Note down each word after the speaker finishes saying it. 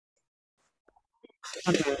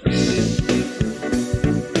Good day!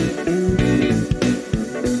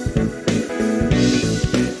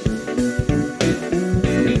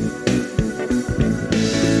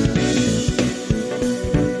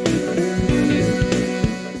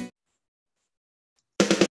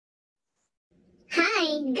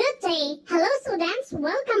 Hello students!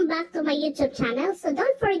 Welcome back to my YouTube channel. So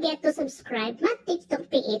don't forget to subscribe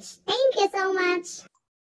MathTikTok.ph. Thank you so much!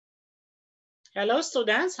 Hello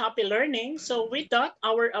students, happy learning. So with that,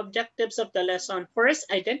 our objectives of the lesson. First,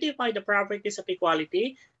 identify the properties of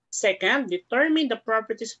equality. Second, determine the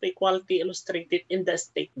properties of equality illustrated in the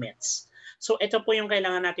statements. So ito po yung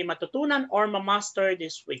kailangan natin matutunan or ma-master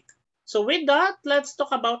this week. So with that, let's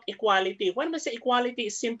talk about equality. When we say equality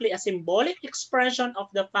is simply a symbolic expression of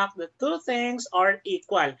the fact that two things are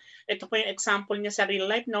equal. Ito po yung example niya sa real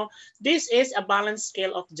life, no? This is a balanced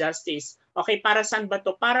scale of justice. Okay, para saan ba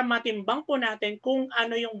to? Para matimbang po natin kung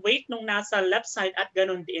ano yung weight nung nasa left side at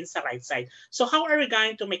ganun din sa right side. So how are we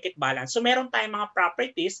going to make it balance? So meron tayong mga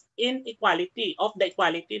properties in equality, of the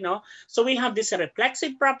equality, no? So we have this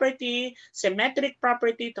reflexive property, symmetric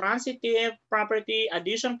property, transitive property,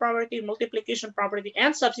 addition property, multiplication property,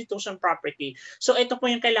 and substitution property. So ito po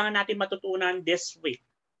yung kailangan natin matutunan this week.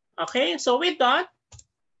 Okay, so with that,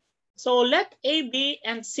 so let A, B,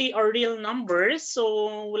 and C are real numbers. So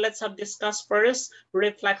let's have discussed first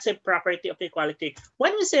reflexive property of equality.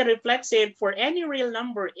 When we say reflexive, for any real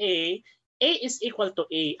number A is equal to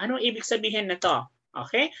A. Ano ibig sabihin na to?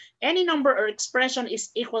 Okay? Any number or expression is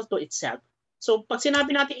equal to itself. So pag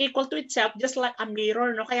sinabi natin equal to itself, just like a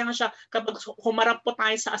mirror, no? Kaya nga siya, kapag humarap po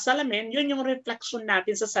tayo sa salamin, yun yung reflection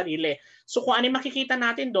natin sa sarili. So kung ano yung makikita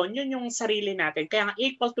natin doon, yun yung sarili natin. Kaya nga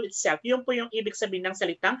equal to itself, yun po yung ibig sabihin ng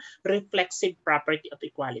salitang reflexive property of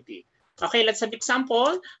equality. Okay, let's have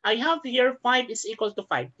example. I have here 5 is equal to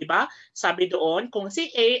 5, di ba? Sabi doon, kung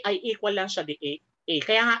si A ay equal lang siya di A.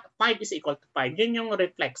 Kaya nga 5 is equal to 5. Yun yung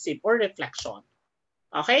reflexive or reflection.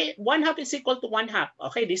 Okay, 1/2 is equal to 1/2.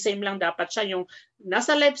 Okay, the same lang dapat siya. Yung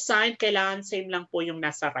nasa left side, kailangan same lang po yung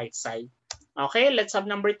nasa right side. Okay, let's have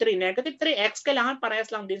number 3. Negative 3x, kailangan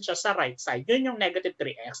parehas lang din siya sa right side. Yun yung negative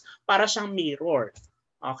 3x. Para siyang mirror.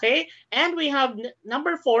 Okay, and we have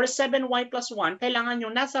number 4, 7y plus 1. Kailangan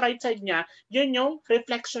yung nasa right side niya, yun yung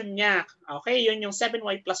reflection niya. Okay, yun yung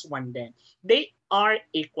 7y plus 1 din. They are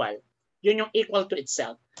equal. Yun yung equal to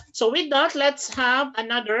itself. So with that, let's have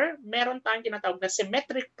another, meron tayong tinatawag na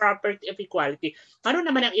symmetric property of equality. Ano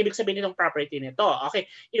naman ang ibig sabihin nitong property nito? Okay,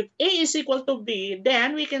 if A is equal to B,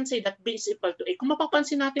 then we can say that B is equal to A. Kung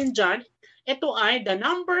mapapansin natin dyan, ito ay the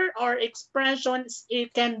number or expressions,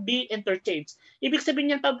 it can be interchanged. Ibig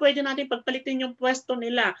sabihin yan, pwede natin pagpalitin yung pwesto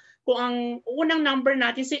nila. Kung ang unang number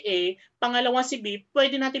natin si A, pangalawa si B,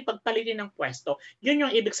 pwede natin pagpalitin ng pwesto. Yun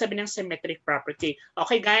yung ibig sabihin ng symmetric property.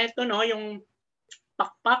 Okay, gaya ito, no, yung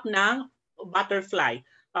pakpak ng butterfly.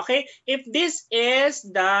 Okay, if this is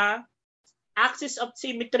the axis of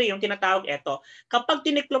symmetry, yung tinatawag ito, kapag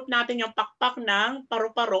tiniklop natin yung pakpak ng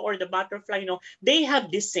paru-paro or the butterfly, no, they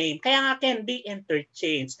have the same. Kaya nga can be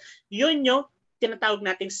interchanged. Yun yung tinatawag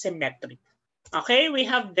nating symmetric. Okay, we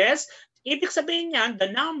have this. Ibig sabihin niyan,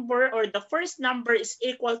 the number or the first number is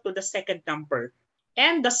equal to the second number.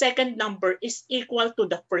 And the second number is equal to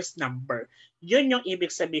the first number. Yun yung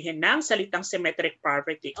ibig sabihin ng salitang symmetric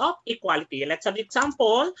property of equality. Let's have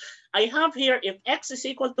example. I have here, if x is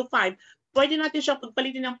equal to 5, pwede natin siya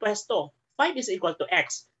pagpalitin ng pwesto. 5 is equal to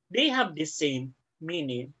x. They have the same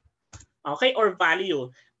meaning. Okay, or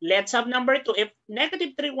value. Let's have number 2. If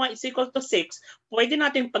negative 3y is equal to 6, pwede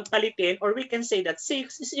natin pagpalitin or we can say that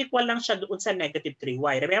 6 is equal lang siya doon sa negative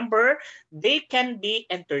 3y. Remember, they can be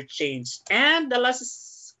interchanged. And the last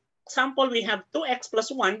example, we have 2x plus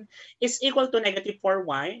 1 is equal to negative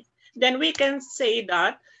 4y. Then we can say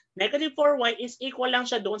that negative 4y is equal lang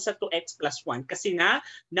siya doon sa 2x plus 1 kasi nga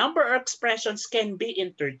number or expressions can be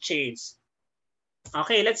interchanged.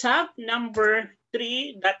 Okay, let's have number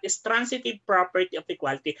 3, that is transitive property of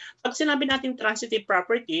equality. Pag sinabi natin transitive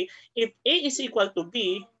property, if A is equal to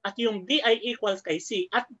B at yung B ay equal kay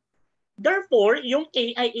C at therefore yung A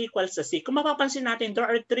ay equal sa C. Kung mapapansin natin, there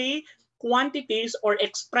are 3 quantities or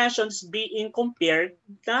expressions being compared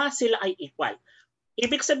na sila ay equal.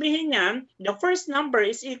 Ibig sabihin niyan, the first number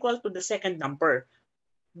is equal to the second number.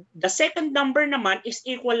 The second number naman is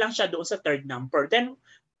equal lang siya doon sa third number. Then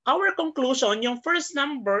our conclusion, yung first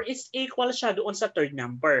number is equal siya doon sa third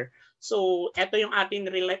number. So, ito yung ating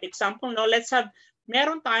real life example. No? Let's have,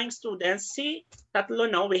 meron tayong students, tatlo,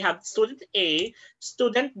 no? We have student A,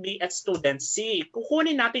 student B, at student C.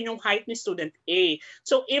 Kukunin natin yung height ni student A.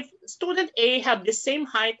 So, if student A have the same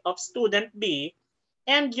height of student B,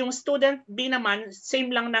 And yung student B naman, same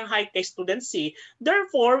lang ng height kay student C.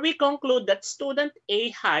 Therefore, we conclude that student A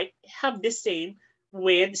height have the same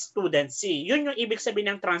with student C. Yun yung ibig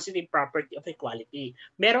sabihin ng transitive property of equality.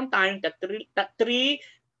 Meron tayong three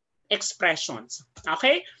expressions.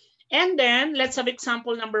 Okay? And then, let's have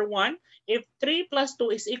example number 1. If 3 plus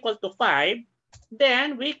 2 is equal to 5,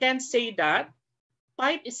 then we can say that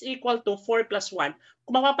 5 is equal to 4 plus 1.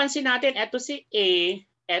 Kung mapapansin natin, eto si A,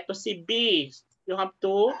 eto si B. You have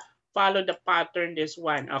to follow the pattern this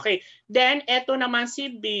one. Okay. Then, eto naman si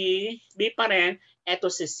B. B pa rin. Eto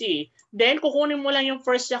si C. Then, kukunin mo lang yung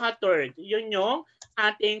first at third. Yun yung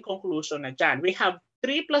ating conclusion na dyan. We have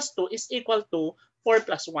 3 plus 2 is equal to 4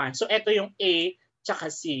 plus 1. So, eto yung A tsaka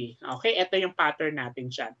C. Okay. Eto yung pattern natin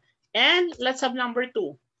dyan. And let's have number 2.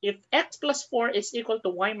 If x plus 4 is equal to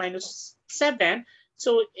y minus 7,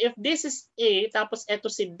 so if this is A, tapos eto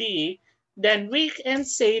si B, then we can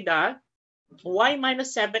say that y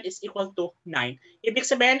minus 7 is equal to 9. Ibig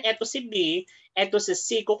sabihin, eto si B, eto si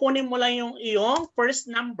C. Kukunin mo lang yung iyong first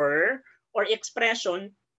number or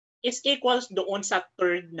expression is equals doon sa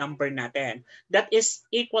third number natin. That is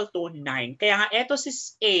equal to 9. Kaya nga, eto si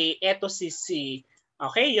A, eto si C.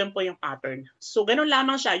 Okay, yun po yung pattern. So, ganun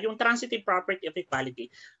lamang siya, yung transitive property of equality.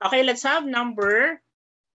 Okay, let's have number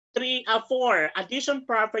 4, addition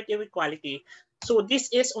property of equality. So this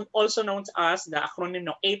is also known as the acronym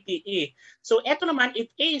ng APE. So eto naman, if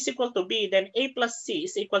A is equal to B, then A plus C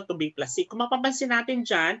is equal to B plus C. Kung mapapansin natin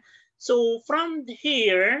dyan, so from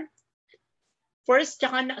here, first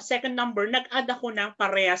tsaka second number, nag-add ako ng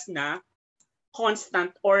parehas na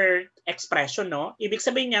constant or expression, no? Ibig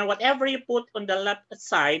sabihin niya, whatever you put on the left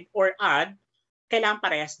side or add, kailangan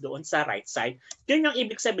parehas doon sa right side. Yun yung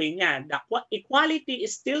ibig sabihin niya. The equality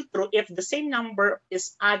is still true if the same number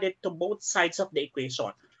is added to both sides of the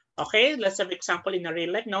equation. Okay, let's have example in a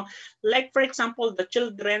real life, no? Like for example, the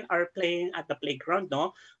children are playing at the playground,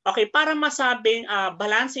 no? Okay, para masabing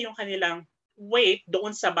balance yung kanilang weight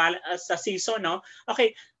doon sa seesaw, no?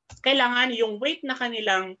 Okay, kailangan yung weight na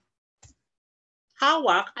kanilang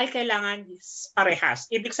hawak ay kailangan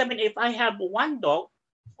parehas. Ibig sabihin, if I have one dog,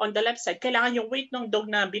 on the left side, kailangan yung weight ng dog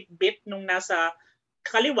na bit-bit nung nasa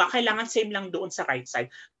kaliwa, kailangan same lang doon sa right side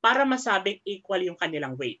para masabing equal yung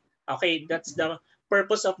kanilang weight. Okay, that's the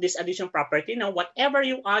purpose of this addition property. Now, whatever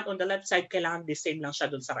you add on the left side, kailangan the same lang siya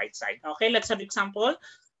doon sa right side. Okay, let's have example.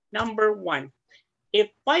 Number 1. If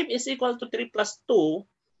 5 is equal to 3 plus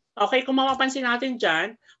 2, okay, kung mapapansin natin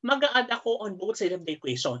dyan, mag-a-add ako on both sides of the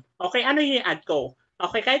equation. Okay, ano yung add ko?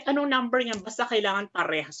 Okay, kahit anong number yan, basta kailangan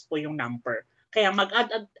parehas po yung number. Kaya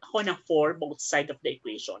mag-add ako ng 4 both side of the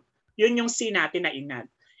equation. Yun yung C natin na in-add.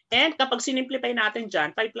 And kapag sinimplify natin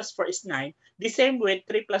dyan, 5 plus 4 is 9. The same with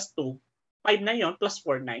 3 plus 2. 5 na yun, plus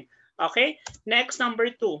 4, 9. Okay? Next, number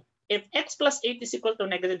 2. If x plus 8 is equal to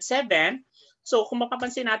negative 7, so kung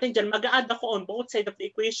mapapansin natin dyan, mag-add ako on both side of the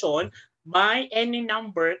equation by any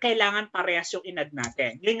number, kailangan parehas yung in-add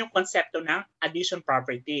natin. Yun yung konsepto ng addition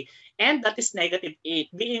property. And that is negative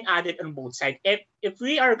 8 being added on both sides. If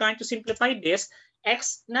we are going to simplify this,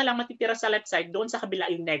 x na lang matitira sa left side, doon sa kabila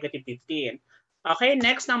yung negative 15. Okay,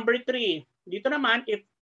 next, number 3. Dito naman, if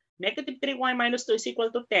negative 3y minus 2 is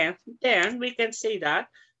equal to 10, then we can say that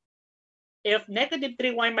if negative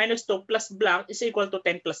 3y minus 2 plus blank is equal to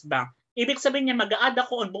 10 plus blank. Ibig sabihin niya, mag-a-add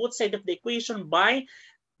ako on both sides of the equation by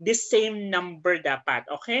the same number dapat.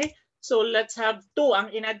 Okay? So let's have 2 ang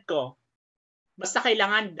in-add ko. Basta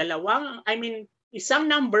kailangan isang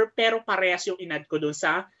number pero parehas yung in-add ko dun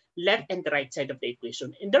sa left and right side of the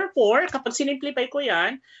equation. And therefore, kapag sinimplify ko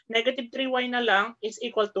yan, negative 3y na lang is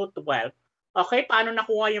equal to 12. Okay? Paano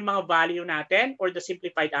nakuha yung mga value natin or the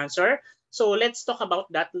simplified answer? So let's talk about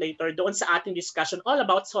that later doon sa ating discussion all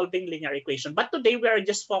about solving linear equation. But today, we are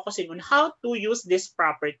just focusing on how to use these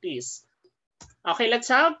properties. Okay, let's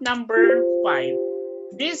have number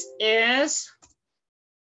 5. This is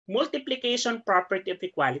multiplication property of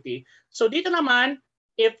equality. So dito naman,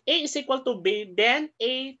 if A is equal to B, then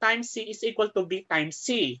A times C is equal to B times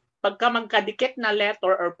C. Pagka magkadikit na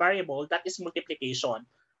letter or variable, that is multiplication.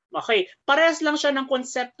 Okay, parehas lang siya ng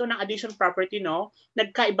konsepto ng addition property, no?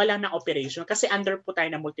 Nagkaiba lang ng operation kasi under po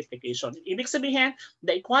tayo ng multiplication. Ibig sabihin,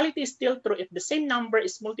 the equality is still true if the same number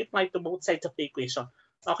is multiplied to both sides of the equation.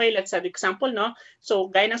 Okay, let's have example, no?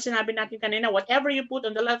 So, gaya ng sinabi natin kanina, whatever you put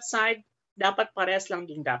on the left side, dapat parehas lang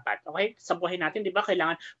din dapat. Okay? Sa buhay natin, di ba,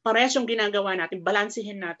 kailangan parehas yung ginagawa natin,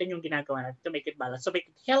 balansehin natin yung ginagawa natin to make it balance, to make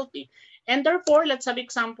it healthy. And therefore, let's have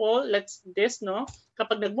example, no?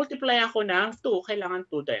 Kapag nag-multiply ako ng 2, kailangan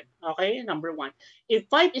 2 din. Okay? Number 1. If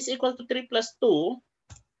 5 is equal to 3 plus 2,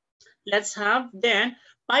 let's have then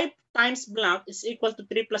 5 times blank is equal to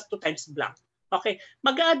 3 plus 2 times blank. Okay,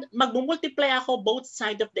 mag-multiply ako both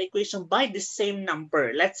sides of the equation by the same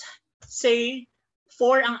number. Let's say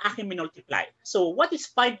 4 ang aking minultiply. So what is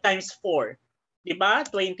 5 times 4? Diba?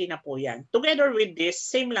 20 na po yan. Together with this,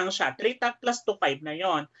 same lang siya. 3 plus 2, 5 na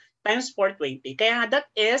yon. Times 4, 20. Kaya that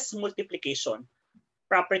is multiplication.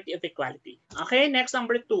 Property of equality. Okay, next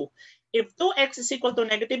number 2. If 2x is equal to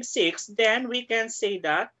negative 6, then we can say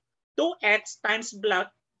that 2x times blank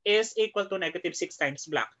is equal to negative 6 times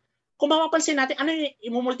blank. Kung mapapansin natin, ano yung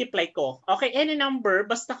i-multiply ko? Okay, any number,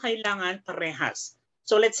 basta kailangan parehas.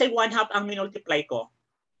 So let's say 1/2 ang minultiply ko.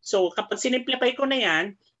 So kapag sinimplify ko na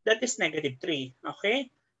yan, that is negative 3. Okay?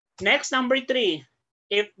 Next, number 3.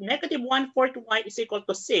 If negative 1/4 y is equal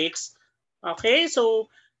to 6, okay, so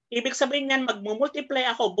ibig sabihin yan, mag-multiply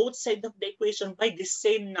ako both sides of the equation by the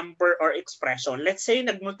same number or expression. Let's say,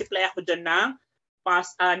 nag-multiply ako dyan ng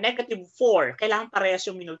negative 4. Kailangan parehas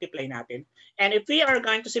yung minultiply natin. And if we are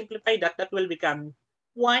going to simplify that, that will become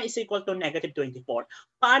y is equal to negative 24.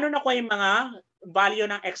 Paano nakuha yung mga value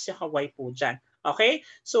ng x at y po dyan? Okay?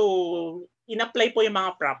 So, in-apply po yung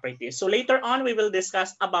mga properties. So, later on, we will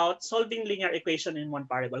discuss about solving linear equation in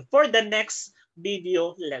one variable for the next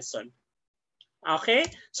video lesson. Okay?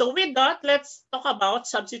 So, with that, let's talk about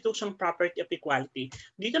substitution property of equality.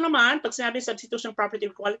 Dito naman, pag sinabi substitution property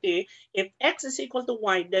of equality, if x is equal to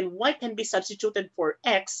y, then y can be substituted for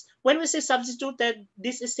x. When we say substituted,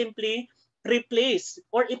 this is simply replace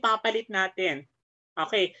or ipapalit natin.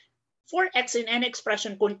 Okay? For x in any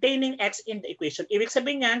expression containing x in the equation. Ibig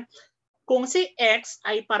sabihin yan, kung si x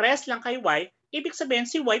ay pares lang kay y, ibig sabihin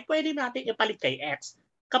si y pwede natin ipalit kay x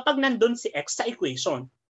kapag nandun si x sa equation.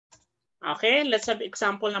 Okay, let's have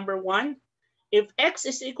example number 1. If x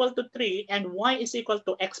is equal to 3 and y is equal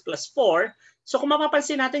to x plus 4, so kung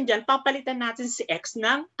mapapansin natin dyan, papalitan natin si x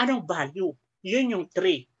ng anong value? Yun yung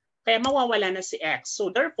 3. Kaya mawawala na si x.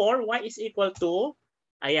 So therefore, y is equal to,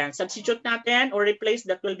 ayan, substitute natin or replace,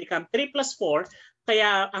 that will become 3 plus 4.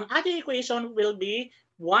 Kaya ang ating equation will be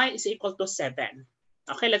y is equal to 7.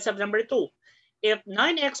 Okay, let's have number 2. If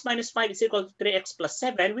 9x minus 5 is equal to 3x plus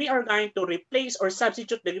 7, we are going to replace or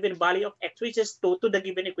substitute the given value of x, which is 2, to the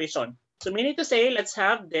given equation. So meaning to say, let's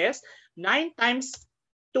have this, 9 times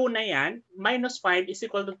 2 na yan, minus 5 is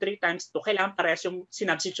equal to 3 times 2. Kailangan parehas yung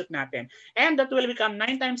sinubstitute natin. And that will become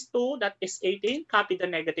 9 times 2, that is 18. Copy the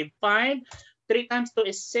negative 5. 3 times 2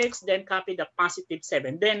 is 6, then copy the positive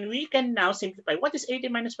 7. Then we can now simplify. What is 18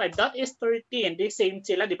 minus 5? That is 13. They same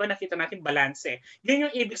sila, di ba? Nakita natin balance. Yun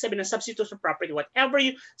yung ibig sabihin ng substitution property. Whatever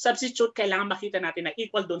you substitute, kailangan makita natin na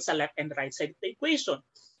equal dun sa left and right side of the equation.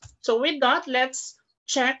 So with that, let's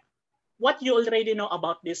check what you already know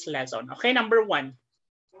about this lesson. Okay, number 1.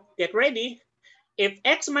 Get ready. If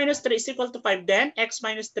x minus 3 is equal to 5, then x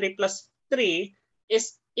minus 3 plus 3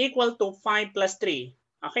 is equal to 5 plus 3.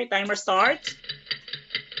 Okay, timer starts.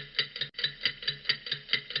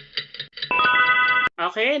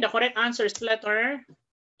 Okay, the correct answer is letter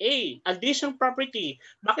A, addition property.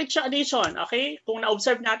 Bakit siya addition? Okay, kung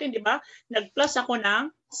na-observe natin, di ba? Nag-plus ako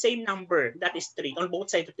ng same number, that is 3, on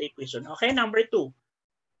both sides of the equation. Okay, number 2.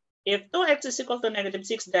 If 2x is equal to negative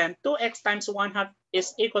 6, then 2x times 1/2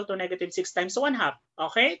 is equal to negative 6 times 1/2.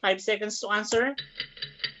 Okay, 5 seconds to answer.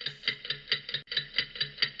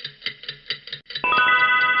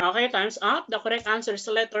 Okay, time's up. The correct answer is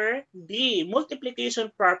letter D, multiplication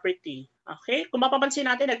property. Okay, kung mapapansin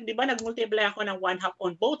natin, di ba nag-multiply ako ng 1/2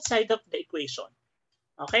 on both sides of the equation.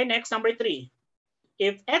 Okay, next, number 3.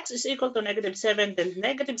 If x is equal to negative 7, then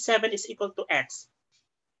negative 7 is equal to x.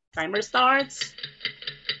 Timer starts.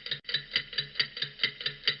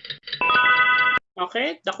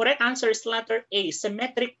 Okay, the correct answer is letter A,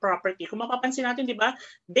 symmetric property. Kung mapapansin natin, di ba,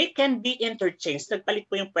 they can be interchanged. Nagpalit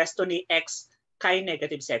po yung pwesto ni x kay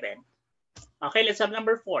negative 7. Okay, let's have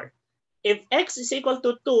number 4. If x is equal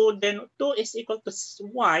to 2, then 2 is equal to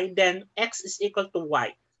y, then x is equal to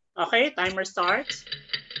y. Okay, timer starts.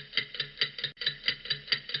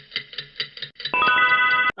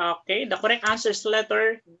 Okay, the correct answer is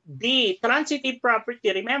letter B, transitive property.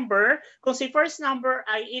 Remember, kung si first number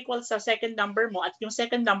ay equal sa second number mo at yung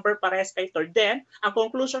second number pares kay third, then ang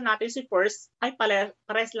conclusion natin si first ay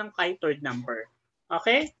pares lang kay third number.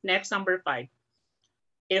 Okay, next, number 5.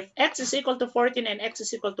 If x is equal to 14 and x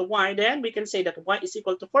is equal to y, then we can say that y is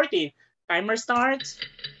equal to 14. Timer starts.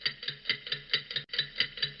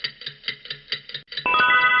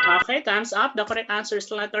 Okay, time's up. The correct answer is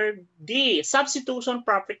letter D, substitution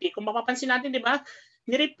property. Kung mapapansin natin, di ba,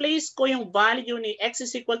 ni-replace ko yung value ni x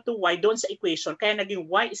is equal to y doon sa equation, kaya naging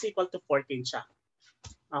y is equal to 14 siya.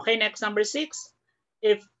 Okay, next, number 6.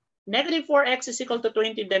 If negative 4x is equal to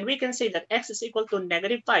 20, then we can say that x is equal to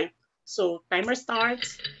negative 5. So, timer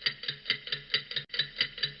starts.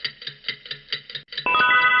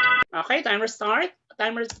 Okay, timer start.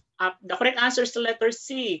 Timer up. The correct answer is the letter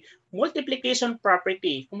C, multiplication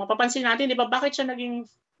property. Kung mapapansin natin, di ba, bakit siya naging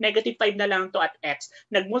negative 5 na lang to at x?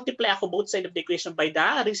 Nag-multiply ako both sides of the equation by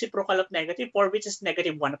the reciprocal of negative 4, which is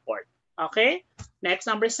negative 1/4. Okay? Next,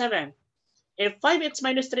 number 7. If 5x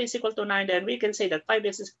minus 3 is equal to 9, then we can say that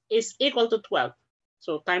 5x is equal to 12.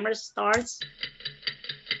 So timer starts.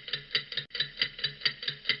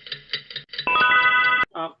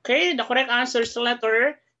 Okay, the correct answer is the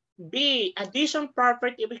letter B, addition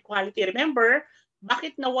property of equality. Remember,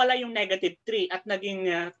 bakit nawala yung negative 3 at naging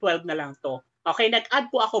 12 na lang to? Okay,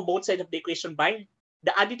 nag-add po ako both sides of the equation by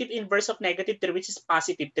the additive inverse of negative 3, which is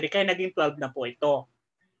positive 3, kaya naging 12 na po ito.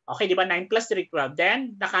 Okay, di ba? 9 plus 3, 12.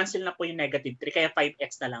 Then, na-cancel na po yung negative 3, kaya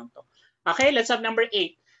 5x na lang to. Okay, let's have number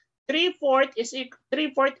 8. 3/4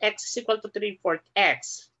 x is equal to 3/4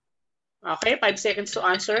 x. Okay, 5 seconds to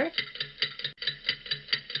answer.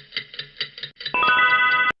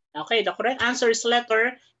 Okay, the correct answer is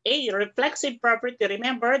letter A, reflexive property.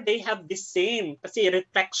 Remember, they have the same kasi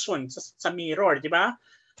reflection sa mirror, di ba?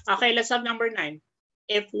 Okay, let's have number 9.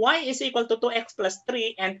 If y is equal to 2x plus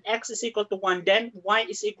 3 and x is equal to 1, then y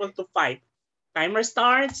is equal to 5. Timer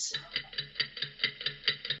starts.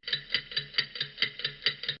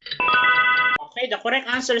 Okay, the correct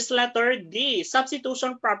answer is letter D,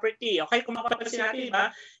 substitution property. Okay, kung mapapansin natin, diba,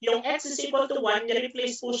 yung x is equal to 1,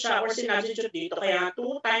 i-replace po siya or sinubstitute dito. Kaya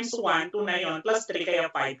 2 times 1, 2 na yun, plus 3, kaya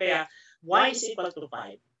 5. Kaya y is equal to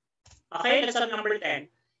 5. Okay, let's have number 10.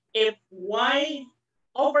 If y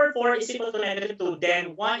over 4 is equal to negative 2,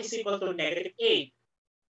 then y is equal to negative 8.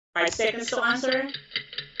 5 seconds to answer.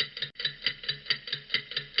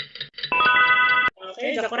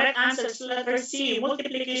 Okay, the correct answer is letter C,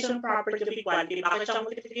 multiplication property of equality. Bakit siya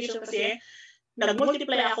multiplication? Kasi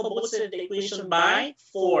nag-multiply ako both sides of the equation by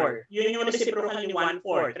 4. Yun yung reciprocal ni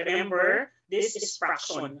 1/4. Remember, this is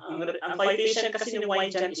fraction. Ang coefficient kasi ni y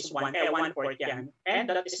dyan is 1, kaya 1/4 yan. And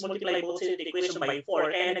that is multiply both sides of the equation by 4,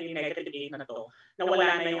 kaya naging negative 8 na to.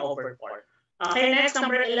 Nawala na yung over 4. Okay, next,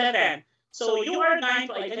 number 11. So you are going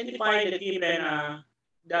to identify the given,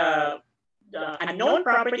 the unknown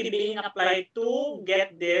property being applied to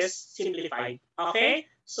get this simplified. Okay?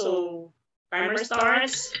 So, timer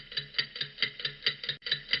starts.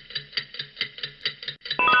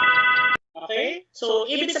 Okay? So,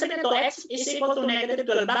 ibig sabihin nito, x is equal to negative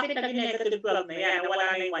 12. Bakit naging negative 12 na yan?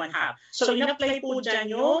 Wala na yung 1/2. So, in-apply po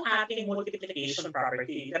dyan yung ating multiplication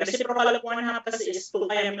property. The reciprocal of 1/2 kasi is 2,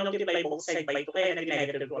 kaya minultiply both sides by 2, kaya naging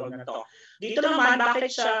negative 12 na to. Dito naman,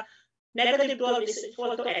 bakit siya negative 12 is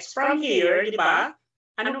equal to x? From here, di ba?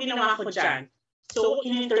 Anong ginawa ko dyan? So,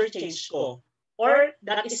 in-interchange ko. Or,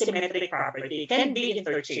 that is symmetric property. Can be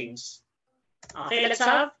interchanged. Okay, let's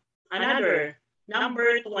have another.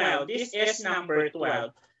 Number 12. This is number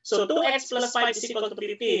 12. So, 2x plus 5 is equal to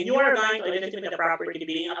 15. You are going to identify the property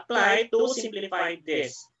being applied to simplify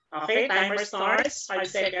this. Okay, timer starts. 5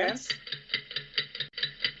 seconds.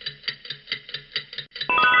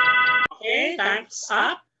 Okay, time's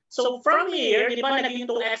up. So from here, di ba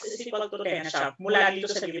naging 2x is equal to 10 na siya mula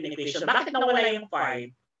dito sa given equation. Bakit nawala yung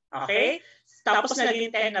 5? Okay? Tapos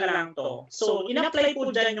naging 10 na lang to. So in-apply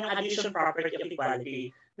po dyan yung addition property of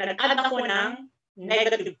equality. Nag-add ako ng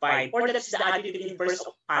negative 5 or that's the additive inverse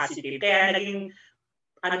of positive. Kaya naging,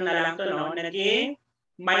 ano na lang to, no? Naging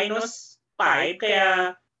minus 5,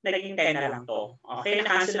 kaya naging 10 na lang to. Okay?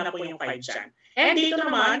 Na-cancel na po yung 5 dyan. And dito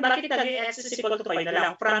naman, bakit naging x is equal to 5 na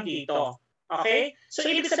lang from dito? Okay? So,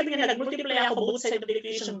 ibig sabihin na nag-multiply ako both sides of the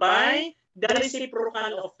equation by the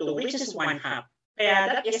reciprocal of 2, which is 1/2.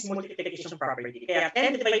 Kaya that is multiplication property. Kaya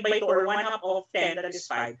 10 divided by 2 or 1/2 of 10, that is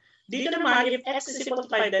 5. Dito naman, if x is equal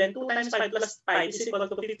to 5, then 2 times 5 plus 5 is equal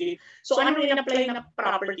to 50. So, ano yung in-apply na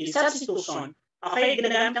property? Substitution. Okay?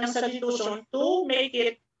 Ginagamit ng substitution to make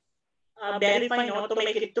it verify, no? To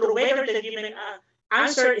make it true whether the given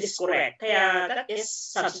answer is correct. Kaya that is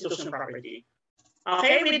substitution property.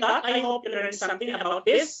 Okay, with that, I hope you learned something about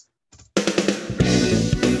this